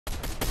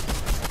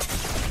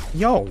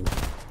Yo,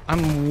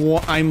 I'm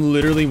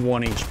literally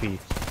 1 HP.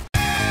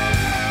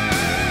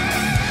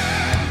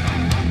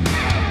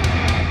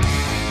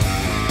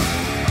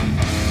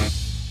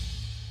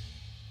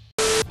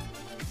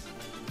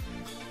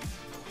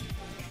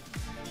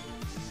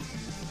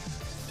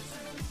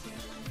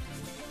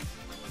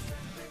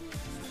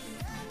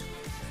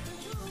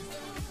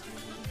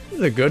 This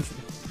is a good.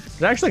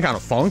 It's actually kind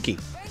of funky.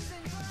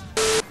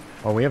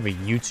 Oh, we have a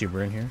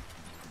YouTuber in here.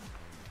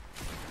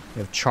 We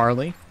have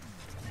Charlie.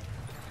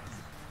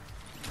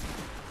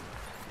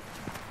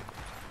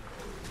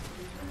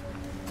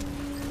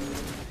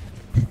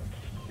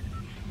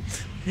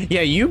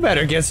 Yeah, you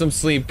better get some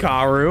sleep,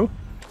 Karu.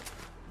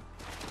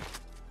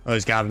 Oh,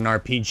 he's got an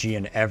RPG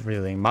and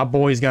everything. My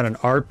boy's got an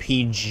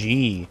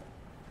RPG.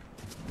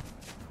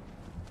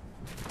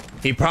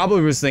 He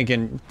probably was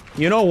thinking,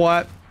 you know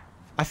what?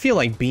 I feel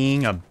like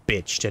being a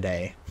bitch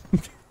today.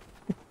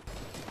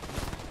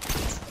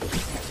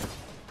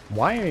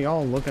 Why are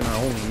y'all looking at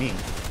only me?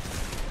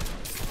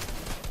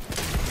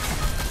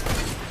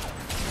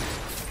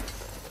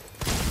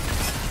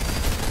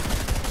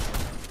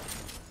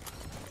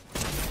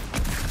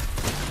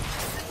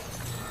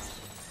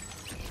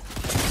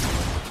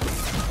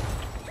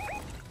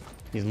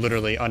 He's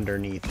literally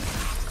underneath.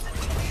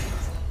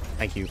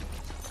 Thank you.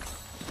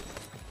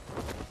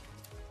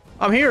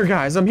 I'm here,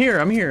 guys. I'm here.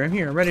 I'm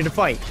ready to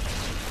fight.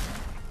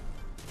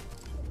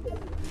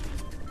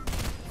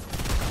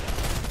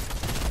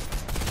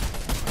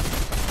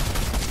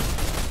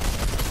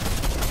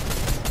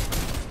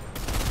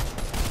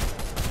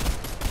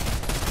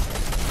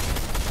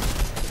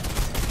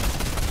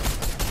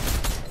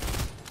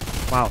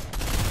 Wow.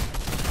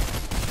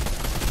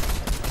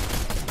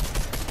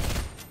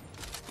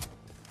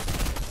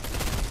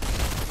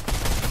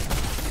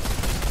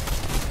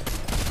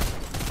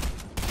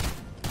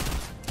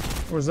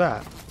 What was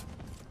that?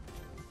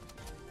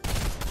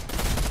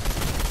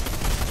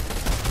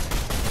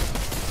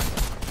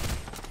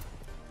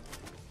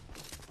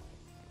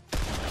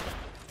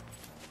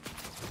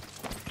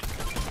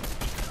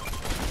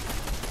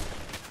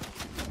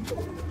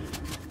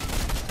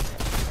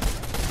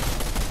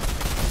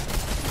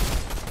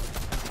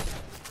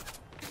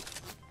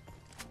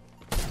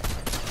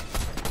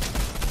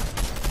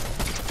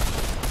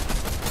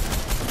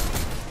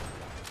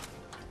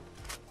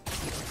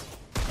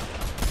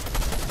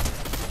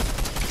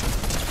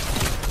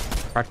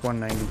 Cracked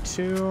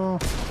 192.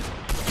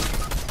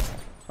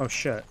 Oh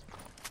shit.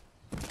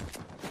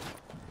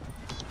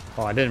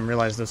 Oh, I didn't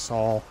realize this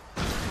all.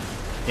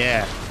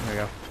 Yeah, there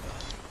we go.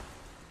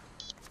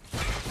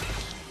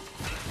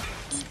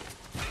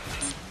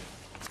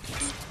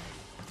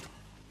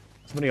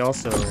 Somebody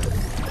also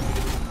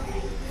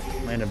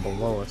landed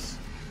below us.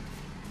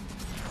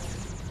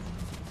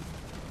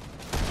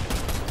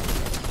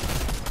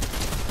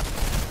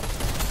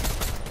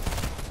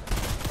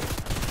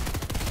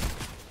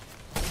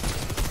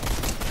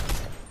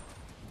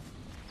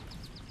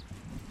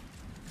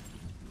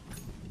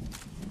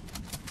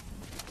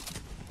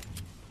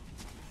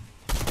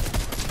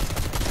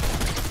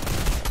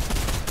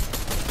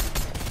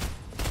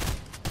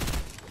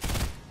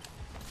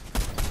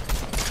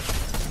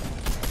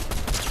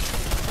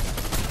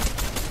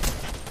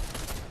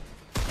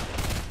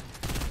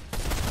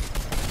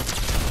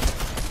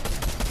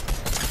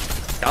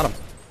 Got him.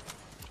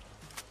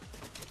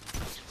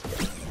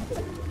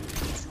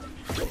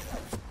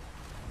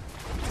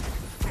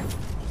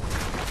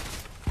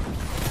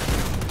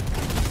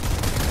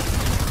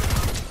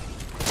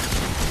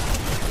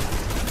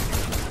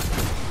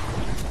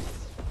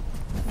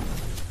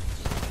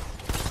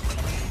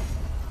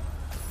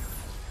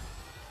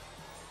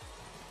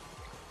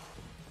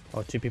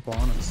 Oh, 2 people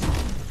on us.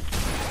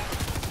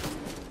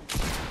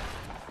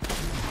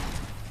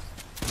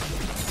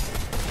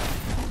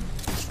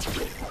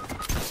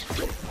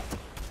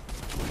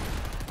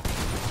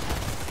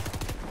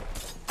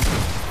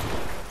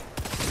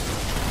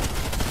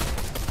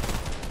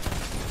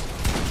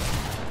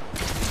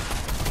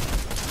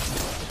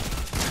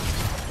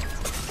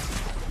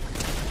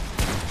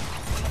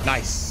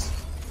 Nice.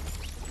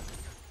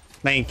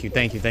 Thank you,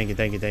 thank you, thank you,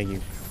 thank you, thank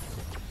you.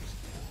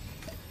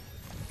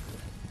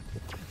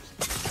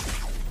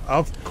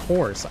 Of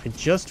course, I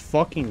just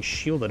fucking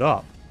shielded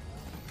up.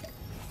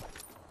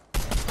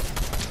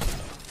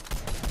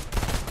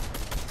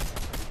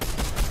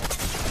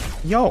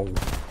 Yo,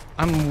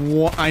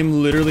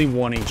 I'm literally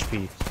 1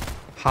 HP.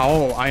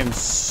 How? I am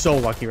so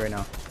lucky right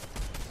now.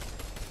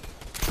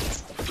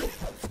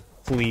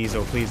 Please,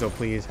 oh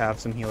please, have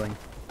some healing.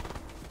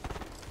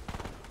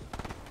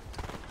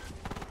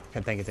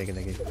 Okay, thank you, thank you,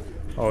 thank you.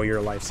 Oh, you're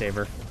a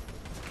lifesaver.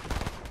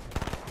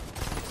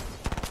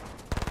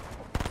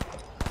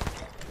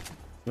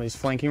 He's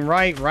flanking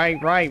right.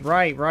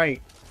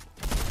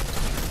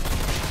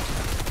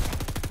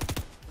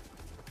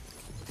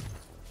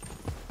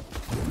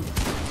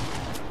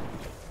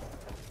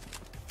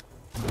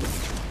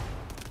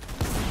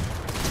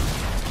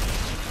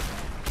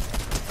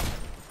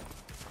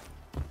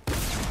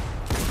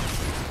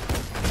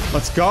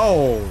 Let's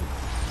go.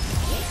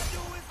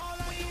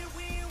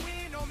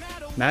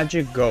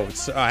 Magic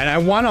goats. And I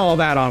want all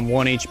that on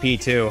 1 HP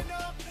too.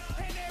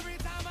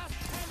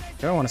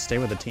 Do I want to stay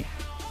with the team?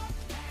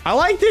 I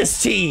like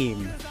this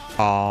team!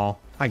 Aw,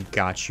 I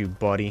got you,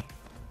 buddy.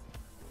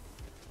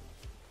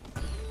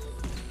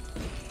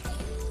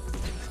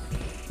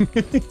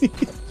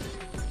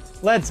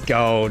 Let's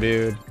go,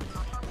 dude.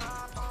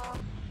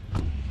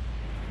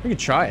 We could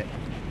try it.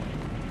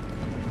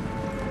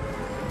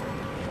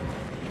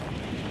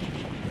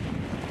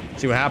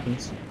 See what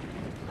happens.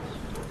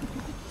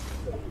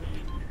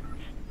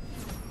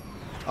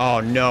 Oh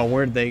no,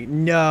 where'd they?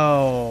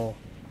 No.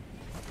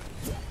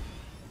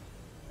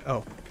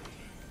 Oh.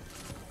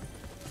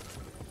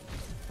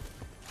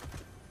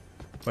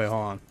 Wait,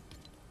 hold on.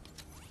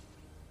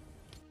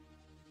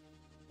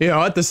 You know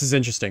what? This is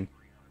interesting.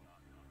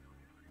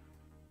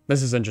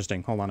 This is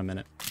interesting. Hold on a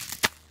minute.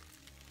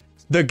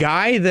 The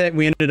guy that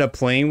we ended up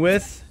playing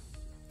with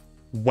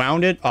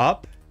wound it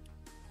up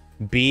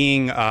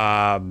being, you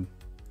know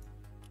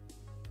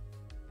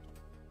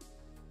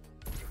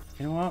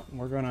what?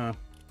 We're gonna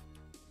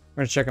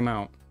check him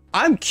out.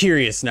 I'm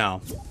curious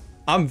now.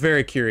 I'm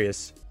very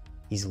curious.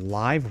 He's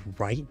live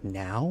right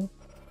now?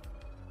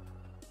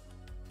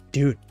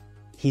 Dude,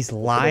 he's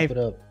live. What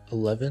up?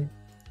 11?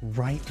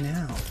 Right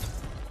now.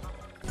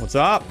 What's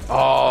up?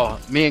 Oh,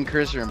 me and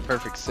Chris are in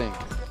perfect sync.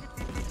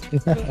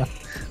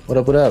 What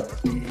up, what up?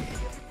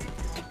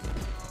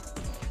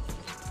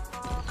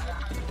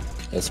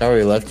 Yeah, sorry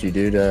we left you,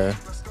 dude. Our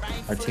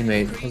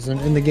teammate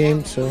wasn't in the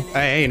game, so...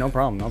 Hey, no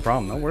problem, no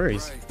problem, no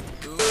worries.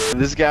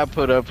 This guy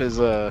put up his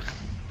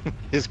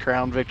his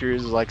crown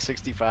victories was like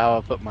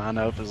 65. I put mine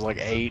up as like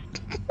 8.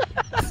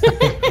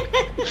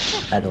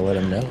 Had to let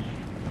him know.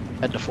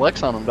 Had to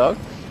flex on him, dog.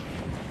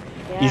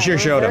 Yeah, You sure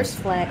showed him. reverse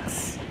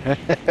flex.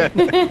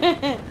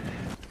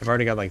 I've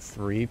already got like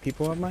 3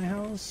 people at my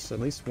house, at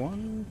least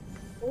 1.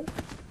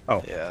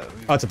 Oh, Yeah.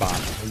 oh, it's a bot.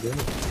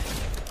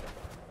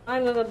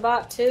 I'm with a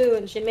bot too,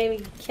 and she made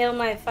me kill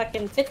my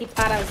fucking 50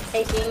 pot I was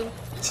taking.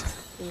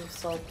 You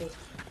salty.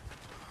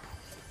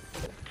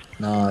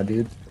 Nah,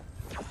 dude.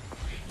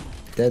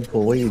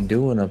 Deadpool, what are you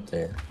doing up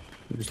there?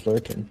 You just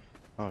lurking.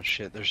 Oh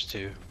shit, there's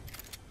 2.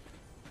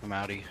 I'm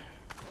outie.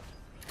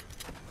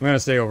 I'm gonna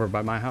stay over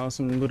by my house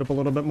and loot up a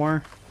little bit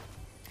more.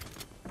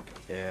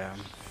 Yeah.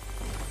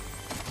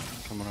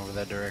 Coming over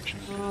that direction.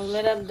 Oh,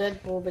 lit up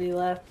Deadpool, but he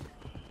left.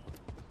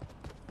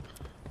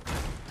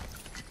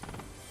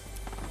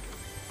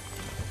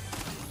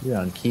 You're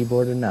on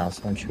keyboard and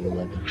mouse, aren't you,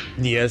 11?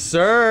 Yes,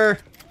 sir.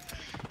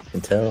 I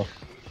can tell.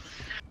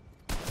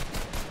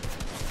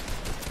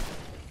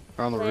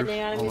 We're on the roof. Landing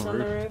enemies on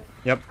the roof.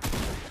 Yep.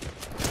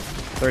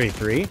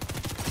 33.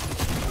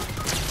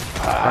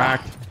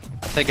 Cracked.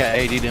 I think I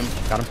AD'd him.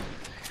 Got him.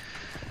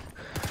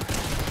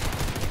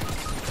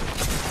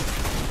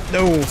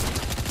 No.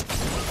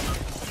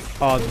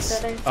 Oh,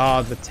 Resetting.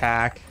 the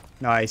tack.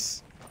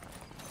 Nice.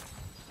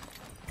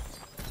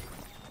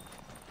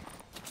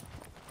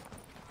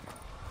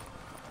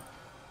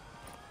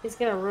 He's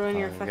gonna ruin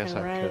your I guess fucking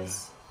I could.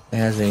 res. It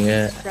hasn't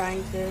yet.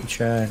 Trying to. I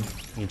tried.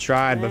 He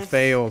tried but Nice.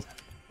 failed.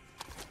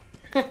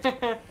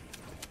 Hey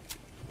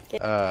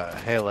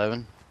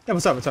 11. Yeah,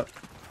 what's up? What's up?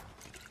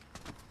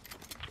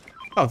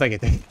 Oh, thank you.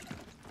 Thank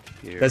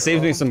you. That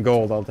saves me some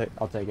gold. I'll take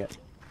it.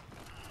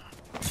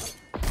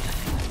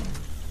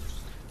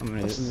 I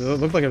mean, it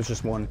looked like it was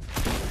just 1.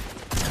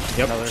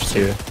 Yep. No, there's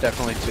 2.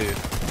 definitely 2.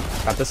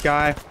 Got this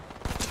guy.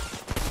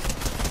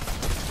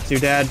 2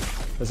 dead.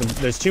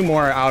 There's 2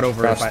 more out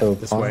over Across the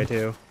this way pond.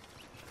 too.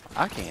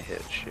 I can't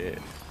hit shit.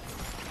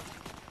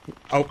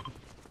 Oh,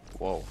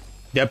 Whoa.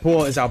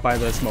 Deadpool is out by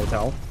this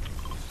motel.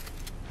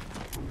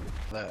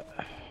 That.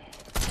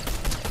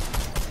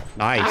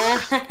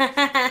 Nice.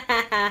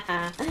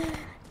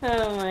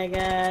 Oh my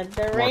god.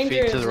 The More ranger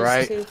feet is to the just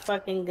right. too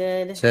fucking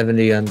good.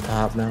 70 on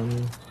top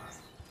mountain.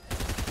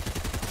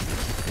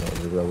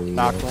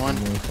 Knocked one.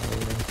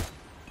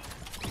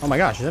 Oh my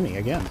gosh, it's me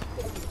again.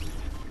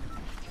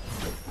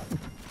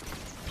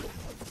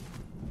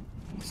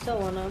 Still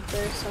one up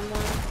there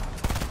somewhere.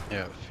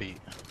 Yeah, feet.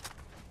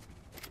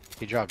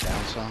 He dropped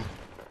down some.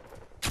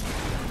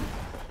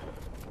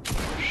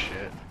 Oh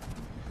shit.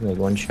 Like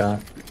 1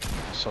 shot.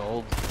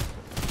 Sold.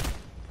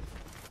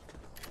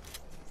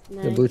 The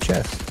Nice. blue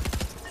chest.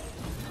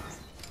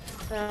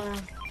 Uh,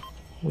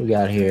 What we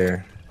got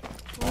here?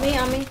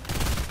 on me.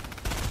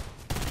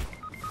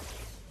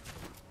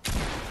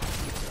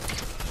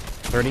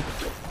 30.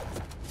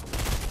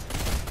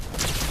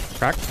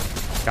 Crack.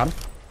 Got him.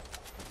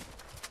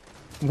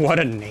 What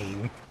a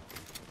name.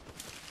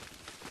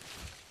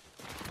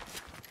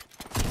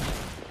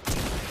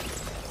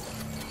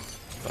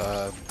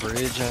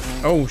 Bridge, I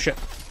think. Oh shit.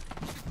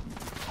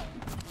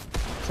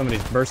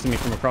 Somebody's bursting me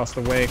from across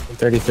the way.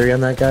 33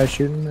 on that guy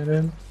shooting at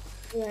him?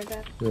 Yeah, I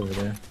got. He's over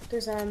there.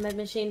 There's a med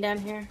machine down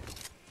here.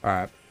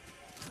 Alright.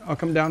 I'll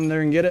come down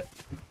there and get it.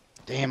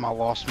 Damn, I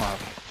lost my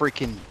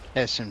freaking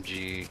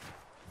SMG.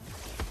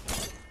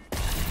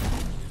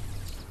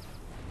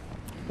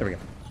 There we go.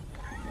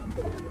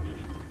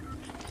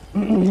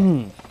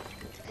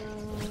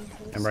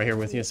 I'm right here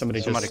with you.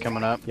 Somebody Somebody just...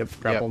 coming up. Yep,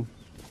 grappled.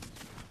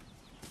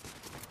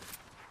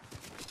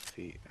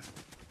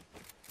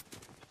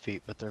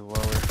 feet, but they're lower.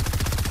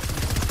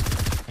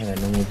 I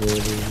got no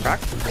mobility. Crack.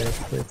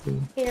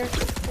 Here.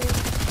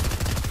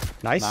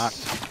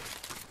 Nice.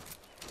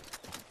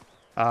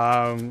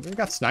 We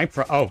got sniped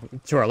from. Oh,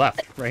 to our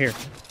left, right here.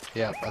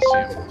 Yeah, I see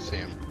him. I see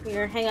him.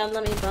 Here, hang on,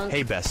 let me bunk.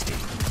 Hey, bestie.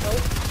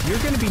 Oh, You're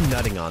gonna be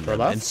nutting on them,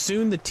 left? and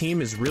soon the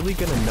team is really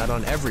gonna nut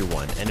on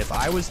everyone. And if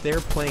I was there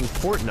playing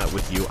Fortnite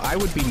with you, I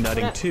would be we're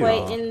nutting not too.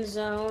 quite in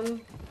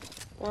zone.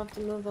 We'll have to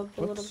move up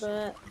a little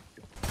bit.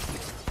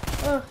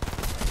 Oh,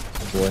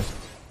 Boy.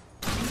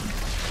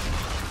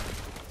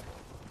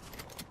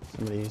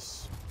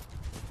 Somebody's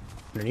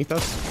underneath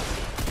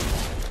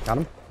us. Got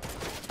him.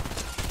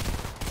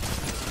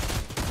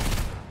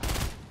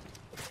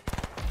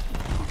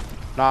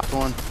 Knocked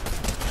one.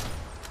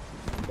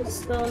 there's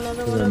still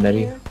another There's one a over medi.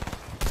 here.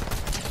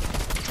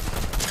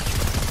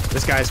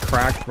 This guy's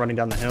cracked, running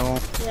down the hill.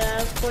 Yeah,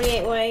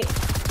 48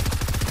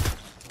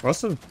 white.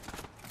 Also,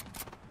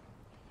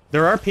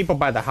 there are people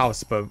by the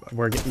house, but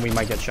we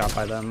might get shot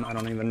by them. I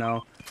don't even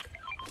know.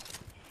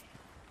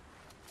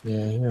 Yeah,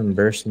 I'm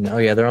bursting. Oh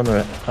yeah, they're on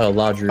the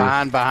lodge roof.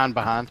 Behind.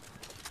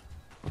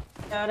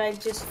 God, I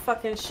just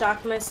fucking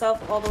shocked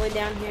myself all the way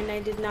down here, and I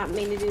did not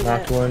mean to do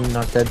Knocked that. one,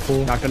 knocked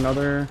Deadpool. Knocked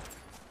another.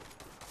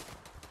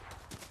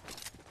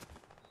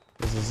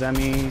 There's a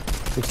Zemi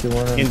 61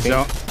 on in pink.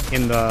 zone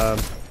in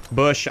the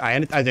bush. I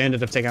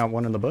ended up taking out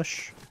one in the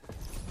bush.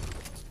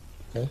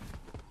 Okay.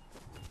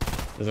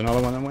 There's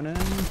another one that went in.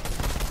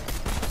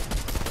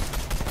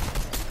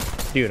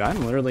 Dude,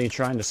 I'm literally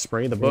trying to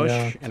spray the bush,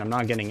 Yeah. and I'm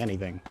not getting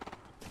anything.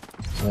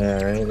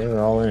 Yeah, right. They were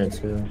all in it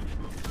too.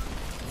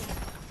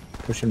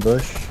 Pushing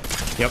bush.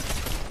 Yep.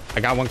 I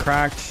got one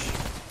cracked.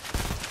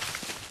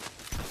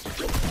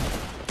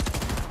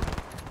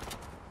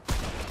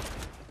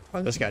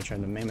 Oh, this guy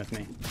tried to mammoth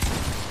me.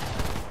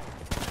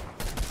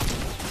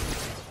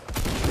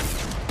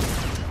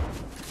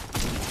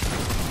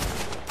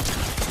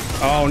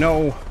 Oh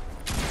no!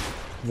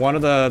 One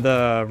of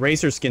the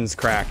razor skins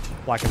cracked.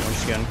 Black and orange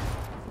skin.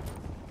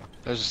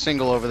 There's a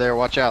single over there.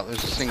 Watch out.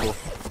 There's a single.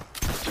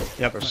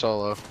 Yep. Or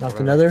solo. Knocked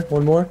whatever. another.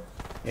 One more.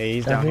 Yeah,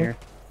 he's Down down here? here.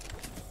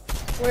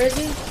 Where is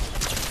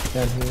he?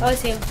 Down here. Oh, I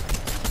see him.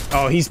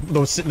 Oh, he's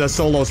the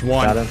solo's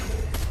one. Got him.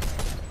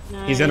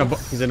 Nice. He's in a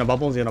he's in a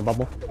bubble. He's in a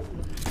bubble.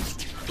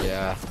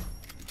 Yeah.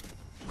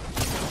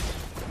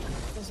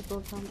 There's a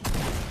gold pump.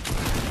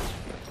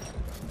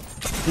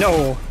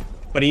 No,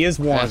 but he is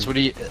one.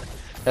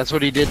 That's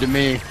what he did to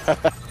me.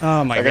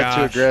 Oh my I got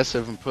too gosh.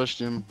 aggressive and pushed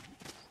him.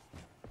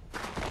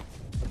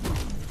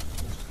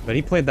 But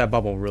he played that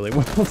bubble really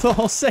well,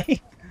 I'll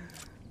say.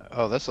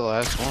 Oh, that's the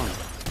last one.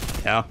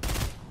 Yeah.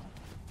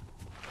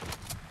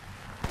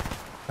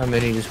 How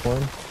many? Just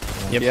one?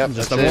 Yep. Yep,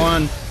 just that's the it.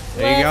 one.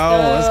 There you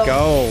Let's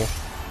go.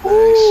 go.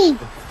 Let's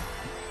go.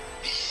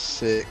 Nice.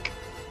 Sick.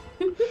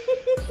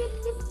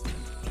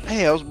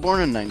 Hey, I was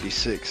born in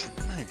 '96.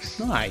 Nice.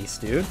 Nice,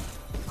 dude.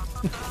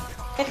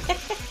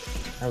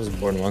 I was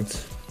born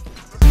once.